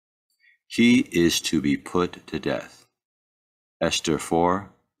He is to be put to death. Esther 4,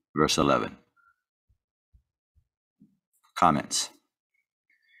 verse 11. Comments.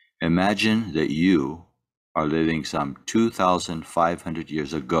 Imagine that you are living some 2,500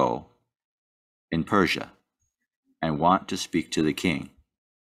 years ago in Persia and want to speak to the king.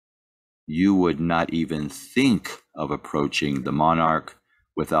 You would not even think of approaching the monarch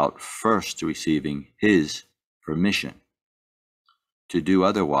without first receiving his permission. To do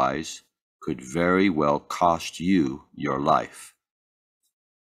otherwise could very well cost you your life.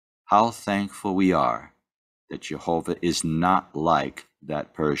 How thankful we are that Jehovah is not like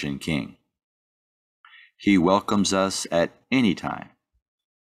that Persian king. He welcomes us at any time.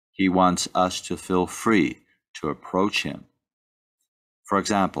 He wants us to feel free to approach him. For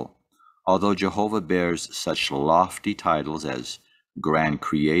example, although Jehovah bears such lofty titles as Grand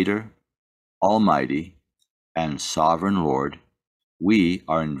Creator, Almighty, and Sovereign Lord, we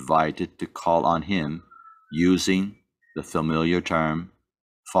are invited to call on him using the familiar term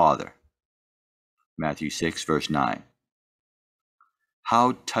Father. Matthew 6, verse 9.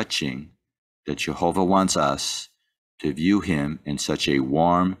 How touching that Jehovah wants us to view him in such a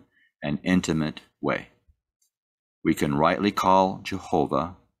warm and intimate way. We can rightly call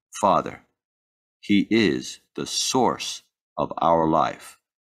Jehovah Father. He is the source of our life.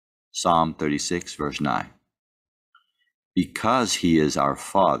 Psalm 36, verse 9. Because he is our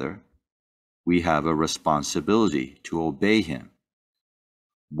Father, we have a responsibility to obey him.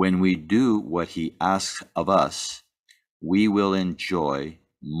 When we do what he asks of us, we will enjoy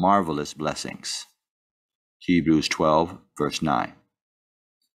marvelous blessings. Hebrews 12, verse 9.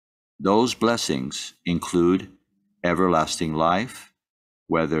 Those blessings include everlasting life,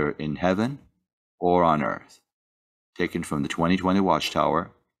 whether in heaven or on earth. Taken from the 2020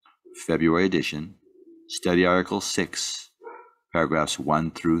 Watchtower, February edition, Study Article 6, paragraphs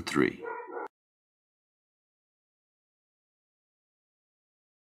 1 through 3.